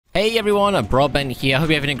Hey everyone, Broadbent here. Hope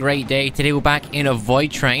you're having a great day. Today we're back in a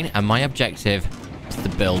Voidtrain, and my objective is to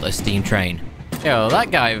build a steam train. Yo,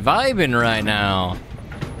 that guy vibing right now.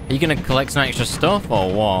 Are you gonna collect some extra stuff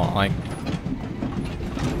or what? Like,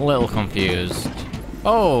 a little confused.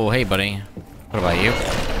 Oh, hey buddy. What about you?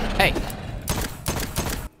 Hey.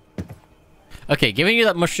 Okay, giving you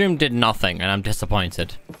that mushroom did nothing, and I'm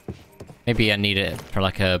disappointed. Maybe I need it for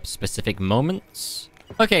like a specific moment.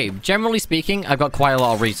 Okay, generally speaking, I've got quite a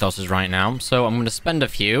lot of resources right now, so I'm going to spend a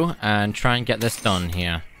few and try and get this done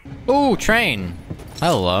here. Ooh, train!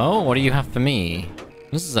 Hello, what do you have for me?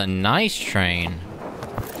 This is a nice train.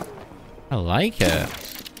 I like it.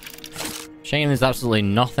 Shame there's absolutely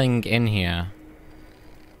nothing in here.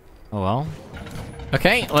 Oh well.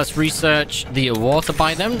 Okay, let's research the water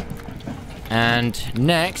biome. And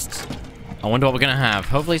next, I wonder what we're going to have.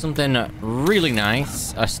 Hopefully something really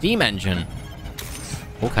nice. A steam engine.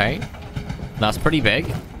 Okay, that's pretty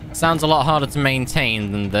big. Sounds a lot harder to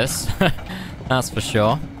maintain than this. That's for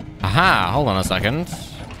sure. Aha, hold on a second.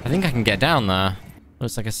 I think I can get down there.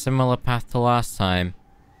 Looks like a similar path to last time.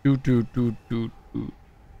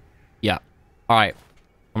 Yeah. Alright,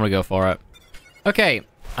 I'm gonna go for it. Okay,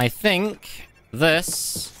 I think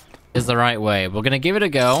this is the right way. We're gonna give it a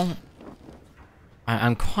go.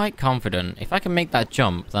 I'm quite confident. If I can make that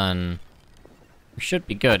jump, then we should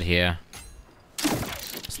be good here.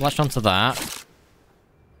 Slash onto that.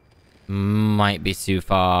 Might be too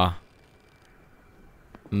far.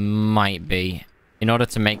 Might be. In order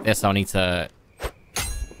to make this, I'll need to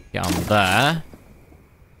get on there.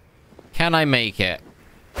 Can I make it?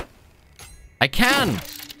 I can!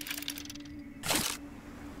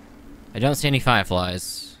 I don't see any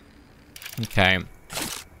fireflies. Okay.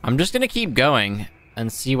 I'm just gonna keep going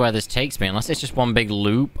and see where this takes me. Unless it's just one big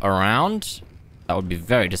loop around. That would be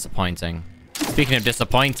very disappointing. Speaking of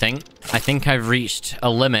disappointing, I think I've reached a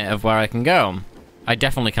limit of where I can go. I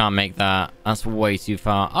definitely can't make that. That's way too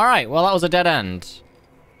far. Alright, well that was a dead end.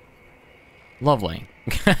 Lovely.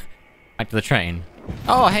 Back to the train.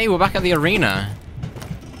 Oh, hey, we're back at the arena.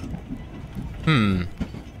 I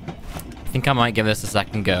think I might give this a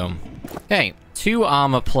second go. Okay, 2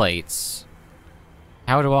 armor plates.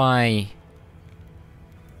 How do I...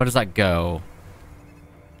 Where does that go?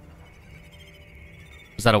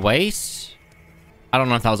 Is that a waste? I don't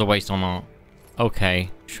know if that was a waste or not.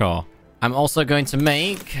 Okay, sure. I'm also going to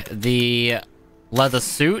make the leather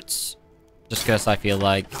suit. Just because I feel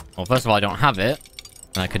like... Well, first of all, I don't have it.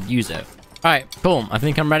 And I could use it. Alright, cool. I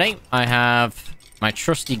think I'm ready. I have my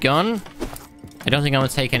trusty gun. I don't think I'm going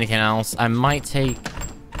to take anything else. I might take...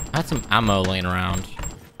 I had some ammo laying around.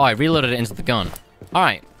 Oh, I reloaded it into the gun.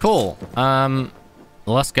 Alright, cool.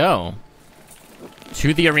 Let's go.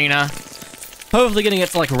 To the arena. Hopefully gonna get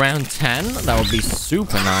to like round 10. That would be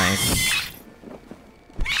super nice.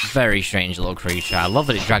 Very strange little creature. I love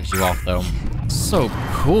that it drags you off though. So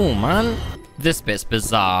cool, man. This bit's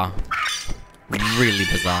bizarre. Really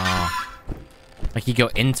bizarre. Like you go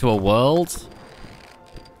into a world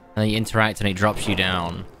and then you interact and it drops you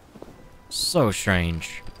down. So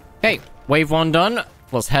strange. Okay, wave 1 done.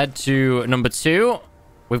 Let's head to number 2.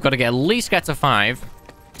 We've got to at least get to 5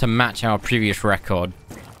 to match our previous record.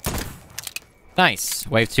 Nice.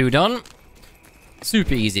 Wave 2 done.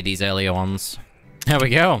 Super easy, these earlier ones. There we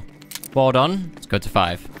go. 4 done. Let's go to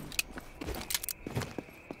 5.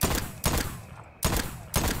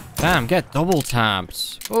 Damn, get double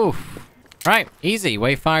tapped. Oof. Right, easy.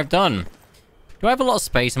 Wave 5 done. Do I have a lot of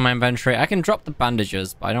space in my inventory? I can drop the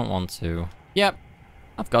bandages, but I don't want to. Yep.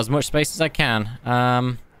 I've got as much space as I can.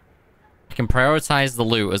 I can prioritize the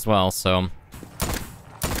loot as well, so...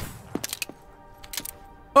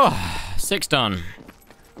 Oh, 6 done.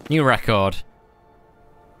 New record.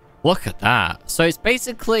 Look at that. So it's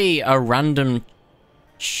basically a random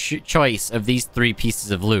choice of these 3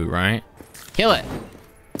 pieces of loot, right? Kill it.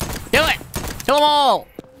 Kill it! Kill them all!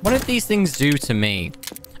 What did these things do to me?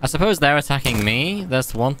 I suppose they're attacking me.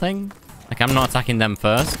 That's one thing. Like, I'm not attacking them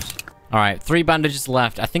first. Alright, 3 bandages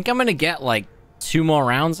left. I think I'm gonna get, like, 2 more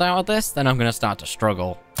rounds out of this, then I'm gonna start to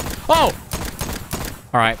struggle. Oh!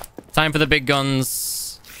 Alright, time for the big guns.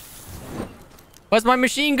 Where's my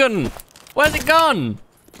machine gun? Where's it gone?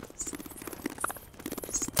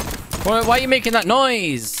 Why are you making that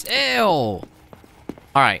noise? Ew!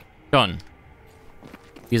 Alright, done.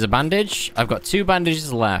 Use a bandage. I've got 2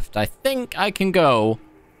 bandages left. I think I can go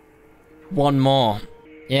 1 more.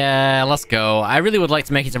 Yeah, let's go. I really would like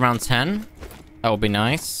to make it around 10. That would be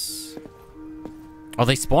nice. Are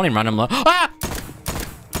they spawning randomly? Ah!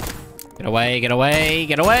 Get away, get away,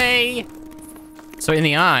 get away! So in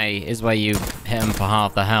the eye is where you hit him for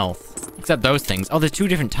half the health. Except those things. Oh, there's 2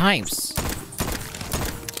 different types.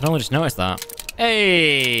 I only just noticed that.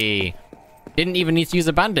 Hey! Didn't even need to use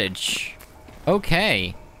a bandage.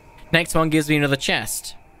 Okay. Next one gives me another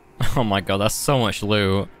chest. Oh my god, that's so much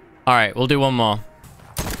loot. Alright, we'll do one more.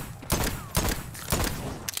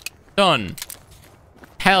 Done.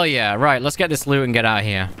 Hell yeah. Right, let's get this loot and get out of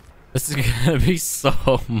here. This is gonna be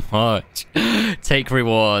so much. Take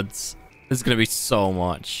rewards. This is gonna be so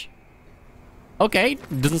much. Okay,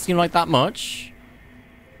 doesn't seem like that much.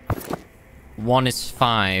 1 is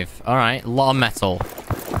 5. Alright, a lot of metal.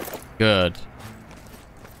 Good.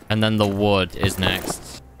 And then the wood is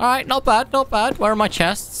next. Alright, not bad, not bad. Where are my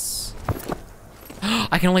chests?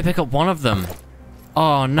 I can only pick up one of them.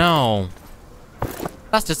 Oh no.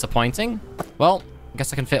 That's disappointing. Well, I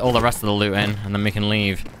guess I can fit all the rest of the loot in, and then we can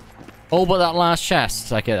leave. Oh, but that last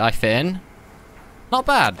chest I fit in. Not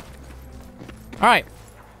bad. Alright.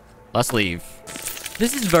 Let's leave.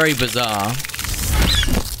 This is very bizarre.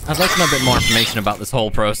 I'd like to know a bit more information about this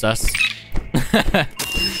whole process.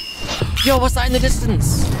 Yo, what's that in the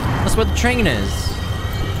distance? That's where the train is.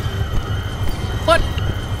 What?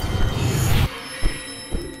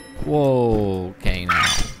 Whoa, okay now.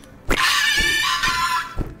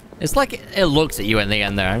 It's like it looks at you in the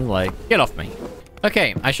end there. I'm like, get off me.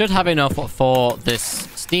 Okay, I should have enough for this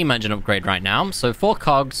steam engine upgrade right now. So 4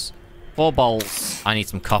 cogs, 4 bolts. I need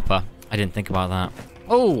some copper. I didn't think about that.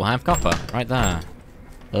 Oh, I have copper right there.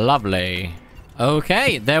 Lovely.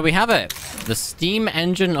 Okay, there we have it. The steam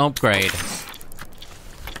engine upgrade.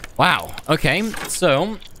 Wow. Okay,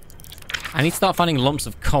 so I need to start finding lumps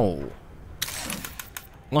of coal.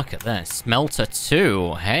 Look at this. Smelter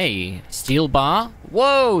 2. Hey. Steel bar.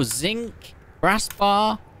 Whoa. Zinc. Brass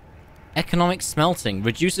bar. Economic smelting.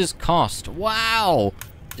 Reduces cost. Wow.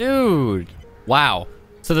 Dude. Wow.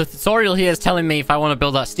 So the tutorial here is telling me if I want to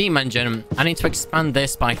build that steam engine, I need to expand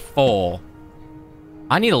this by 4.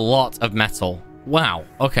 I need a lot of metal. Wow.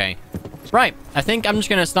 Okay. Right. I think I'm just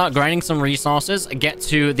going to start grinding some resources, get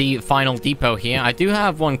to the final depot here. I do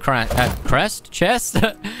have one chest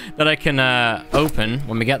that I can open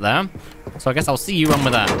when we get there. So I guess I'll see you when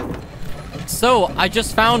we're there. So I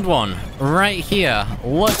just found one right here.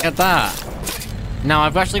 Look at that. Now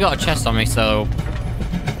I've actually got a chest on me, so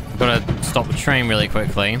I've got to stop the train really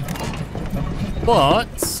quickly.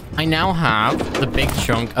 But I now have the big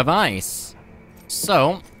chunk of ice.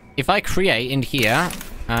 So if I create in here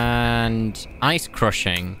and ice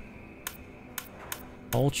crushing.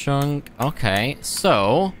 Whole chunk. Okay,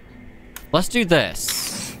 so let's do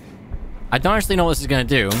this. I don't actually know what this is going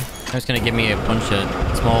to do. It's just going to give me a bunch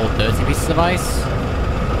of small dirty pieces of ice.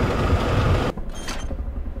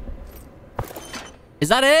 Is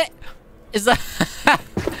that it? Is that...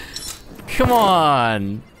 Come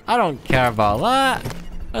on. I don't care about that.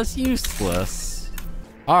 That's useless.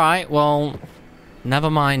 Alright, well...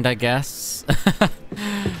 Never mind, I guess.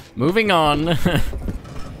 Moving on.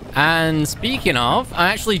 And speaking of,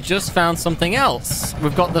 I actually just found something else.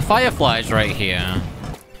 We've got the fireflies right here.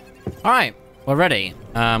 Alright, we're ready.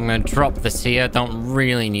 I'm going to drop this here. Don't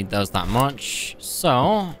really need those that much.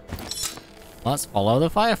 So, let's follow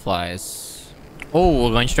the fireflies. Oh,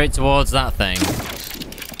 we're going straight towards that thing.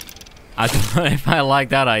 I don't know if I like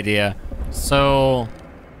that idea. So,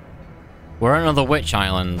 we're on another witch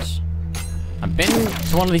island. I've been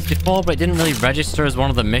to one of these before, but it didn't really register as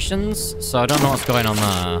one of the missions, so I don't know what's going on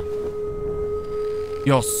there.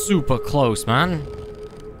 You're super close, man.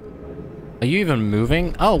 Are you even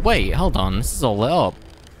moving? Oh, wait, hold on. This is all lit up.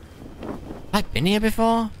 Have I been here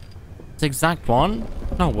before? This exact one?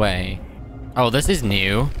 No way. Oh, this is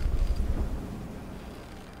new.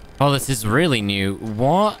 Oh, this is really new.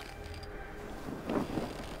 What?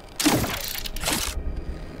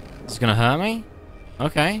 This is gonna hurt me?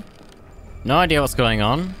 Okay. No idea what's going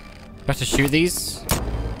on. Do I have to shoot these?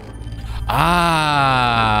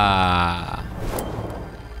 Ah.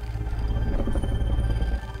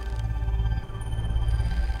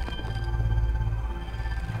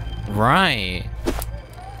 Right.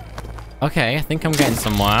 Okay, I think I'm getting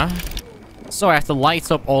somewhere. So I have to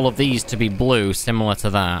light up all of these to be blue, similar to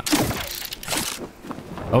that.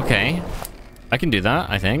 Okay. I can do that,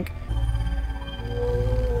 I think.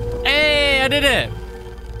 Hey, I did it!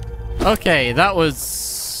 Okay, that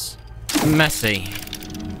was messy.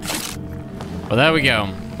 Well, there we go.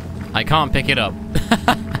 I can't pick it up.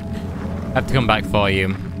 I have to come back for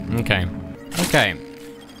you. Okay. Okay.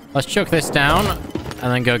 Let's chuck this down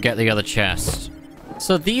and then go get the other chest.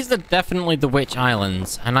 So these are definitely the Witch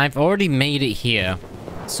Islands, and I've already made it here.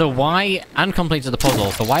 So why... and completed the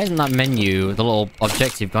puzzle, so why isn't that menu, the little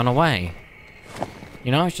objective, gone away?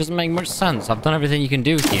 You know, it doesn't make much sense. I've done everything you can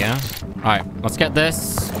do here. Alright, let's get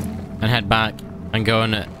this and head back and go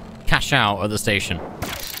and cash out at the station.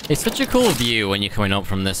 It's such a cool view when you're coming up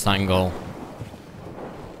from this angle.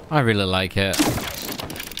 I really like it.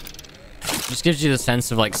 Just gives you the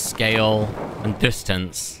sense of like scale and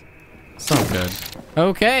distance. So good.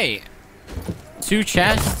 Okay. 2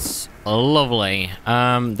 chests. Lovely.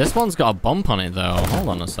 This one's got a bump on it though. Hold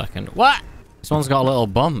on a second. What? This one's got a little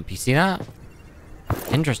bump. You see that?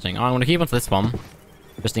 Interesting. I'm gonna keep onto this one.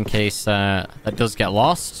 Just in case that does get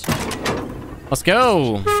lost. Let's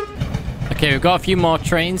go. Okay, we've got a few more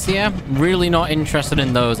trains here. Really not interested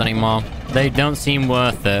in those anymore. They don't seem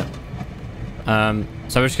worth it.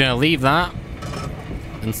 So we're just gonna leave that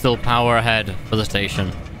and still power ahead for the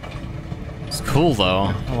station. It's cool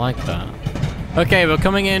though. I like that. Okay, we're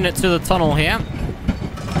coming in to the tunnel here.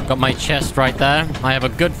 Got my chest right there. I have a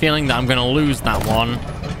good feeling that I'm gonna lose that one.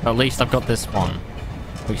 But at least I've got this one,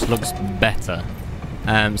 which looks better.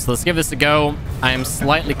 So let's give this a go. I am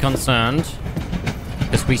slightly concerned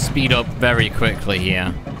because we speed up very quickly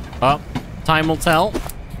here. Oh, time will tell.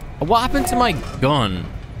 What happened to my gun?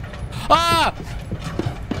 Ah!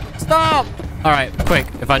 Stop! Alright, quick.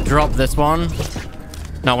 If I drop this one...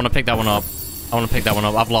 No, I want to pick that one up. I want to pick that one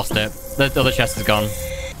up. I've lost it. The other chest is gone.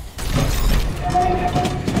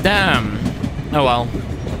 Damn. Oh well.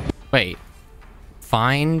 Wait.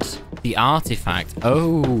 Find the artifact.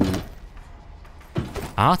 Oh.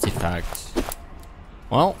 Artifact.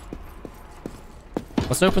 Well.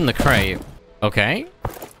 Let's open the crate. Okay.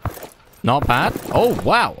 Not bad. Oh,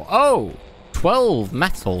 wow. Oh. 12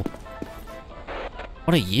 metal.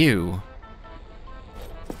 What are you?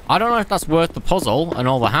 I don't know if that's worth the puzzle and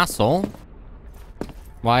all the hassle.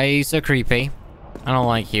 Why are you so creepy? I don't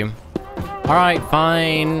like you. Alright,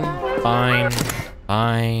 fine. Fine.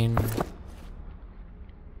 Fine.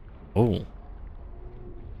 Oh.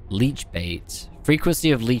 Leech bait.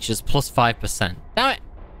 Frequency of leeches plus 5%. Damn it!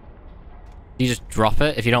 You just drop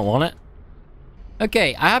it if you don't want it?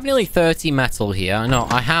 Okay, I have nearly 30 metal here. No,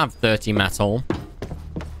 I have 30 metal.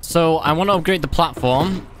 So, I want to upgrade the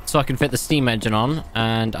platform so I can fit the steam engine on.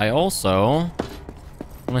 And I also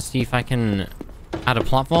want to see if I can add a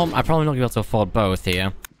platform. I'm probably not going to be able to afford both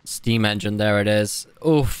here. Steam engine, there it is.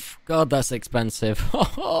 Oof, God, that's expensive.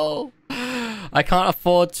 I can't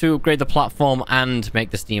afford to upgrade the platform and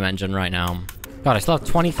make the steam engine right now. God, I still have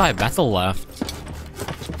 25 metal left.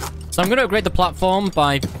 So I'm going to upgrade the platform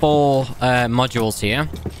by 4 modules here.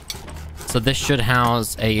 So this should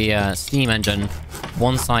house a steam engine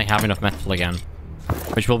once I have enough metal again.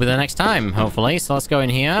 Which will be the next time, hopefully. So let's go in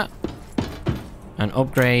here and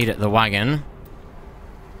upgrade the wagon.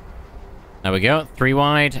 There we go, 3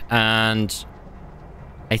 wide, and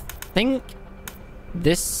I think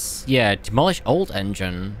this, yeah, demolish old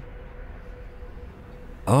engine.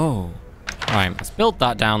 Oh, all right, let's build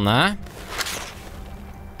that down there.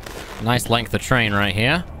 Nice length of train right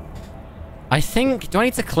here. I think, do I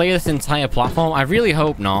need to clear this entire platform? I really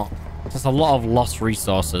hope not. There's a lot of lost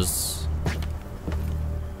resources.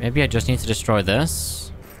 Maybe I just need to destroy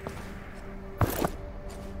this.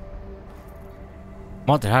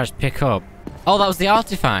 What did I just pick up? Oh, that was the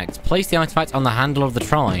artifact. Place the artifact on the handle of the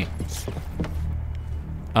trolley.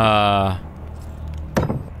 Oh.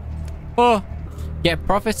 Get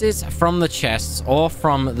prophecies from the chests or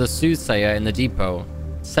from the soothsayer in the depot.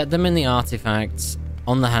 Set them in the artifacts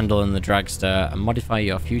on the handle in the dragster and modify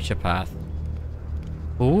your future path.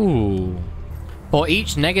 Ooh. For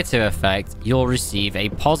each negative effect, you'll receive a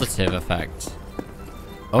positive effect.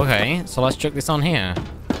 Okay, so let's chuck this on here.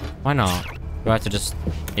 Why not? Do I have to just...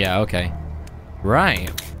 Yeah, okay.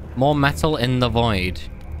 Right. More metal in the void.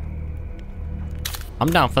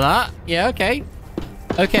 I'm down for that. Yeah, okay.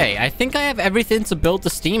 Okay, I think I have everything to build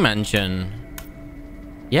the steam engine.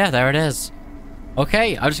 Yeah, there it is.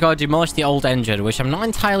 Okay, I just gotta demolish the old engine, which I'm not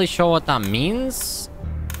entirely sure what that means.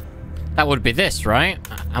 That would be this, right?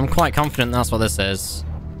 I'm quite confident that's what this is.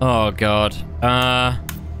 Oh, God. Let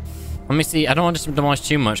me see. I don't want to demolish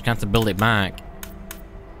too much. Gonna have to build it back.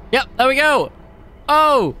 Yep, there we go.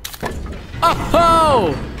 Oh!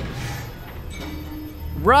 Oh!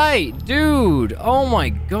 Right, dude. Oh, my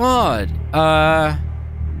God.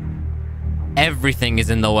 Everything is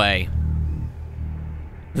in the way.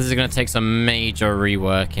 This is gonna take some major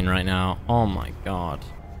reworking right now. Oh, my God.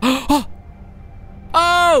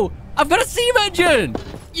 Oh! I've got a steam engine!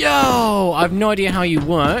 Yo! I have no idea how you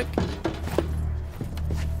work.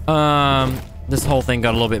 This whole thing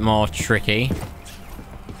got a little bit more tricky.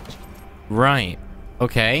 Right.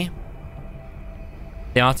 Okay.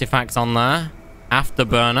 The artifacts on there.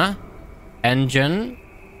 Afterburner. Engine.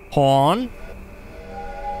 Horn.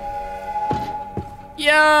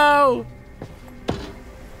 Yo!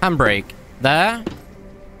 Handbrake. There.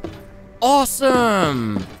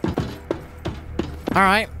 Awesome!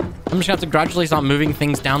 Alright. I'm just gonna have to gradually start moving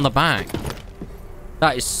things down the back.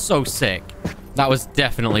 That is so sick. That was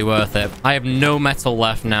definitely worth it. I have no metal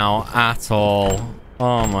left now at all.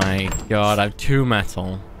 Oh my god, I have 2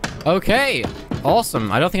 metal. Okay,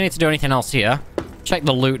 awesome. I don't think I need to do anything else here. Check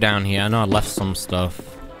the loot down here. I know I left some stuff.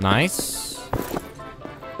 Nice.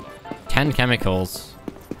 10 chemicals.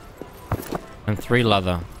 And 3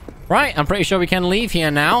 leather. Right, I'm pretty sure we can leave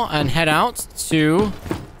here now and head out to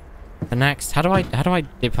the next... How do I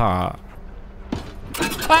depart?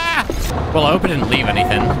 Ah! Well, I hope I didn't leave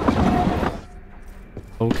anything.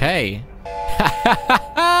 Okay.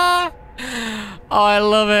 Oh, I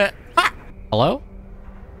love it. Ah! Hello?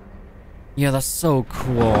 Yeah, that's so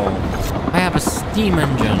cool. I have a steam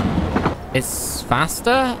engine. It's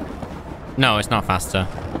faster? No, it's not faster.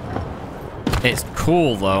 It's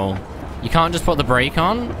cool, though. You can't just put the brake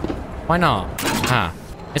on? Why not? Ah.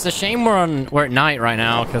 It's a shame we're at night right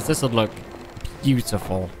now, because this would look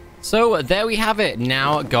beautiful. So there we have it.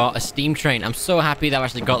 Now got a steam train. I'm so happy that I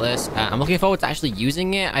actually got this. I'm looking forward to actually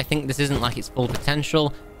using it. I think this isn't like its full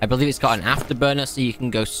potential. I believe it's got an afterburner, so you can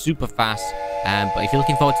go super fast. But if you're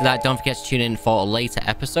looking forward to that, don't forget to tune in for later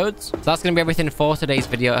episodes. So that's going to be everything for today's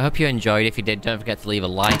video. I hope you enjoyed. If you did, don't forget to leave a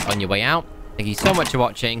like on your way out. Thank you so much for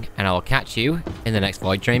watching, and I will catch you in the next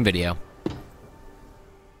Voidtrain video.